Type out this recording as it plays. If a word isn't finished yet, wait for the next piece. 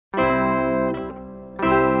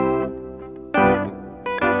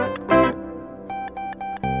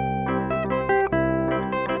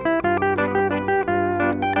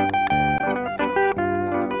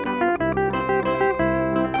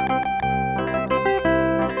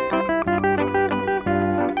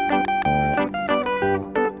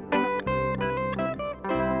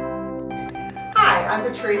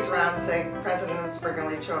Patrice Ramsey, president of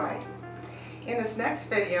Springerle-Joy. In this next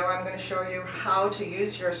video, I'm going to show you how to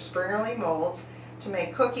use your Springerle molds to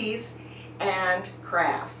make cookies and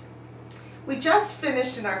crafts. We just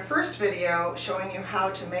finished in our first video showing you how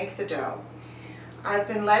to make the dough. I've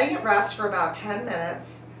been letting it rest for about 10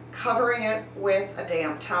 minutes, covering it with a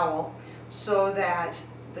damp towel so that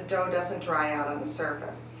the dough doesn't dry out on the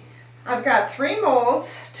surface. I've got 3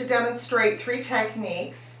 molds to demonstrate 3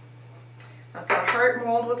 techniques. I've got a heart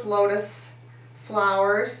mold with lotus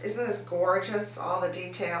flowers. Isn't this gorgeous? All the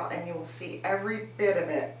detail, and you will see every bit of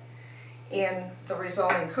it in the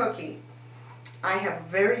resulting cookie. I have a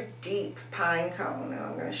very deep pine cone, and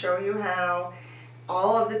I'm going to show you how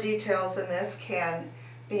all of the details in this can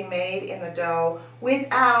be made in the dough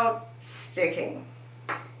without sticking.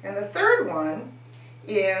 And the third one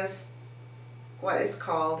is what is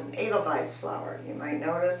called an Edelweiss flower. You might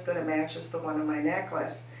notice that it matches the one on my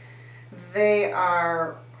necklace. They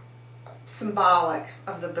are symbolic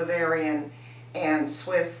of the Bavarian and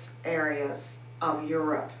Swiss areas of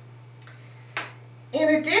Europe.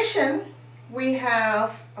 In addition, we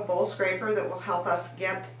have a bowl scraper that will help us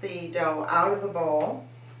get the dough out of the bowl.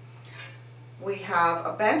 We have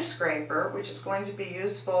a bench scraper, which is going to be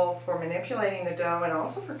useful for manipulating the dough and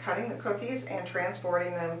also for cutting the cookies and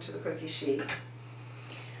transporting them to the cookie sheet.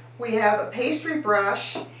 We have a pastry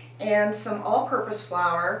brush and some all-purpose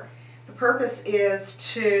flour. The purpose is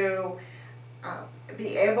to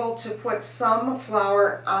be able to put some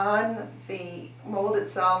flour on the mold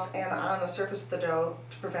itself and on the surface of the dough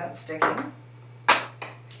to prevent sticking.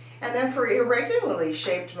 And then for irregularly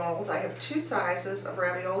shaped molds, I have 2 sizes of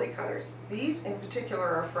ravioli cutters. These in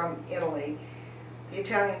particular are from Italy. The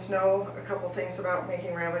Italians know a couple things about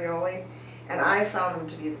making ravioli, and I found them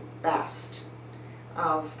to be the best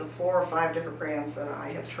of the 4 or 5 different brands that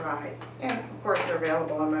I have tried. And of course they're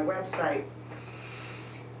available on my website.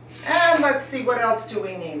 And let's see, what else do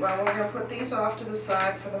we need? Well, we're going to put these off to the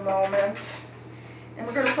side for the moment, and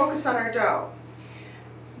we're going to focus on our dough.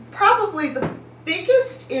 Probably the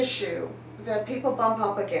biggest issue that people bump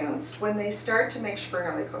up against when they start to make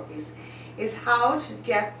Springerle cookies is how to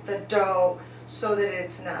get the dough so that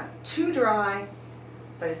it's not too dry,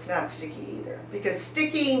 but it's not sticky either, because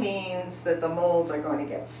sticky means that the molds are going to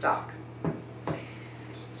get stuck.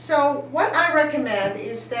 So what I recommend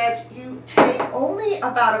is that you take only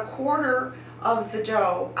about 1/4 of the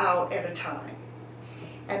dough out at a time.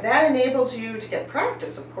 And that enables you to get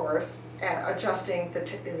practice, of course, at adjusting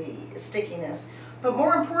the stickiness. But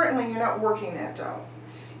more importantly, you're not working that dough.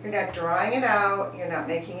 You're not drying it out, you're not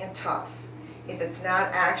making it tough if it's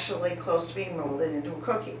not actually close to being molded into a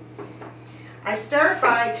cookie. I start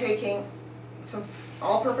by taking some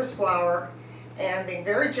all-purpose flour and being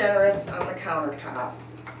very generous on the countertop.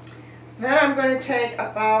 Then I'm going to take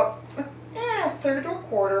about 1/3 to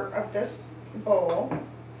 1/4 of this bowl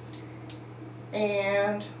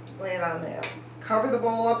and lay it on there. Cover the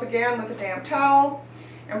bowl up again with a damp towel,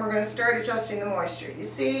 and we're going to start adjusting the moisture. You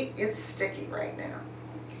see, it's sticky right now.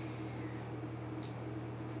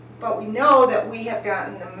 But we know that we have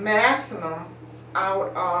gotten the maximum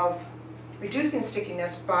out of reducing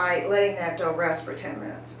stickiness by letting that dough rest for 10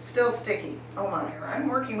 minutes. It's still sticky. Oh my. I'm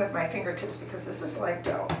working with my fingertips because this is like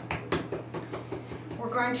dough. We're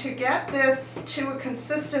going to get this to a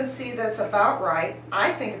consistency that's about right.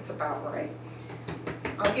 I think it's about right.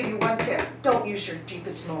 I'll give you one tip. Don't use your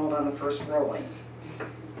deepest mold on the first rolling.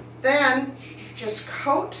 Then just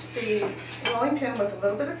coat the rolling pin with a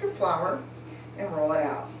little bit of your flour and roll it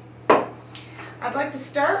out. I'd like to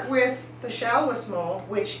start with the shallowest mold,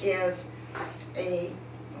 which is a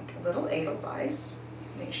little Edelweiss.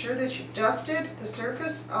 Make sure that you dusted the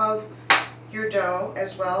surface of your dough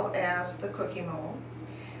as well as the cookie mold.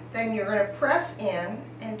 Then you're going to press in,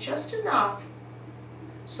 and just enough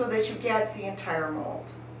so that you get the entire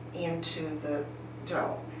mold into the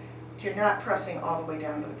dough. You're not pressing all the way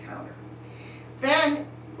down to the counter. Then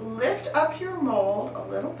lift up your mold a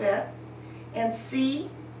little bit and see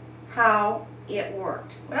how it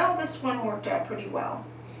worked. Well, this one worked out pretty well.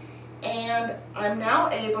 And I'm now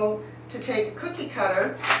able to take a cookie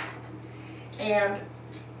cutter and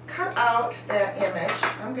cut out that image.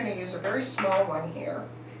 I'm going to use a very small one here,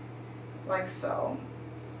 like so.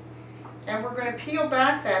 And we're going to peel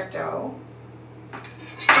back that dough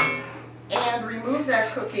and remove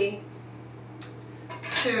that cookie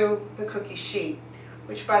to the cookie sheet,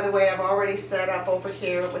 which, by the way, I've already set up over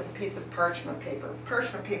here with a piece of parchment paper.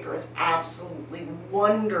 Parchment paper is absolutely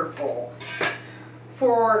wonderful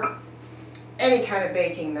for any kind of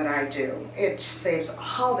baking that I do. It saves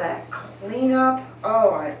all that cleanup.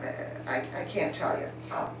 Oh, I can't tell you.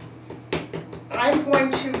 I'm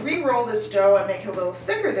going to re-roll this dough and make it a little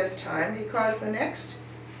thicker this time because the next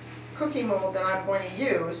cookie mold that I'm going to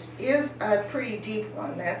use is a pretty deep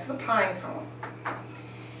one. That's the pine cone.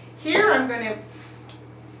 Here I'm going to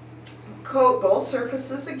coat both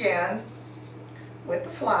surfaces again with the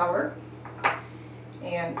flour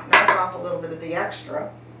and knock off a little bit of the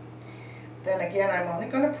extra. Then again, I'm only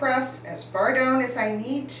going to press as far down as I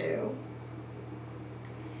need to,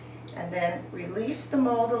 and then release the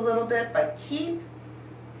mold a little bit, but keep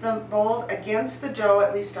the mold against the dough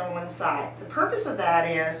at least on one side. The purpose of that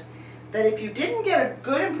is that if you didn't get a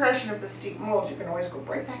good impression of the steep mold, you can always go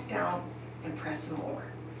right back down and press some more,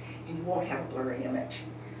 and you won't have a blurry image.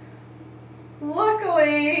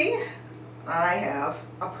 Luckily, I have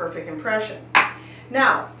a perfect impression.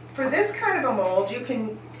 Now, for this kind of a mold, you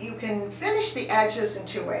can finish the edges in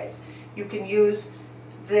two ways. You can use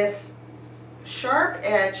this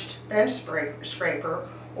sharp-edged bench scraper,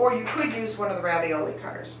 or you could use one of the ravioli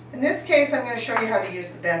cutters. In this case, I'm going to show you how to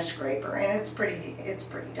use the bench scraper, and it's pretty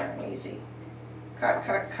darn easy. Cut,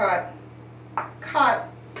 cut, cut, cut,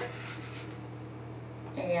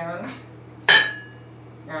 and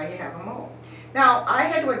now you have a mold. Now, I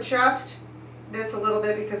had to adjust this a little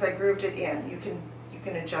bit because I grooved it in. You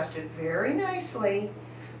can adjust it very nicely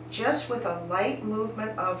just with a light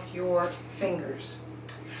movement of your fingers.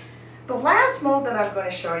 The last mold that I'm going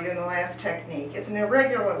to show you, and the last technique, is an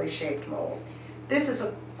irregularly shaped mold. This is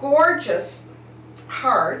a gorgeous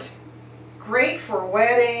heart, great for a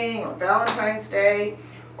wedding or Valentine's Day,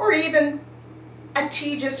 or even a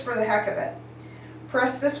tea just for the heck of it.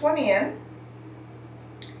 Press this one in,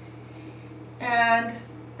 and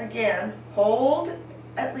again, hold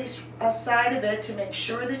at least a side of it to make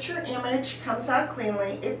sure that your image comes out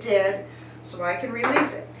cleanly. It did, so I can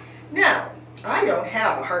release it. Now, I don't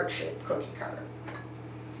have a heart-shaped cookie cutter.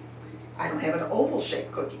 I don't have an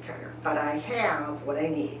oval-shaped cookie cutter, but I have what I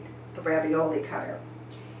need, the ravioli cutter.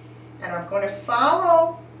 And I'm going to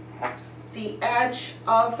follow the edge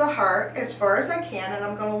of the heart as far as I can, and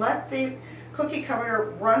I'm going to let the cookie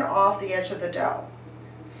cutter run off the edge of the dough.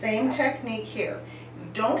 Same technique here. You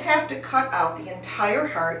don't have to cut out the entire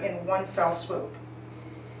heart in one fell swoop.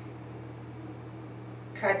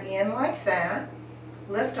 Cut in like that,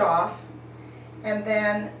 lift off, and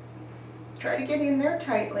then try to get in there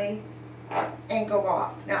tightly and go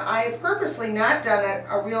off. Now, I've purposely not done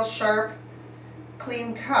a real sharp,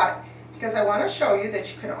 clean cut because I want to show you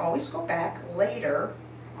that you can always go back later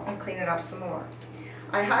and clean it up some more.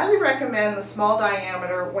 I highly recommend the small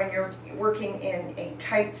diameter when you're working in a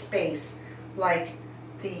tight space like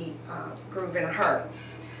the groove in a heart.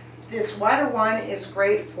 This wider one is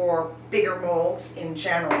great for bigger molds in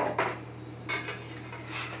general.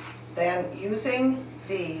 Then using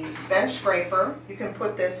the bench scraper, you can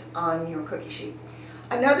put this on your cookie sheet.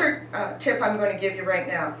 Another tip I'm going to give you right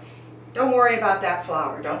now, don't worry about that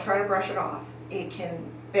flour. Don't try to brush it off. It can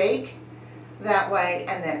bake that way,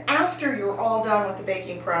 and then after you're all done with the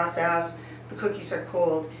baking process, the cookies are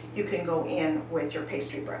cooled, you can go in with your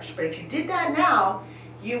pastry brush. But if you did that now,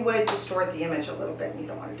 you would distort the image a little bit, and you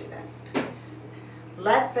don't want to do that.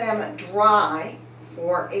 Let them dry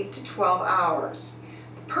for 8 to 12 hours.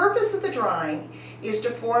 The purpose of the drying is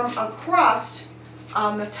to form a crust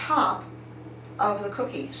on the top of the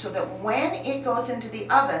cookie so that when it goes into the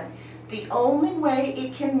oven, the only way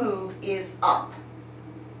it can move is up.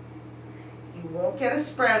 You won't get a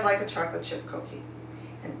spread like a chocolate chip cookie.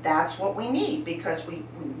 And that's what we need because we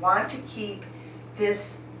want to keep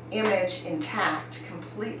this image intact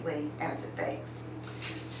completely as it bakes.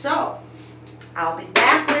 So, I'll be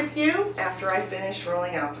back with you after I finish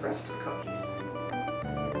rolling out the rest of the cookies.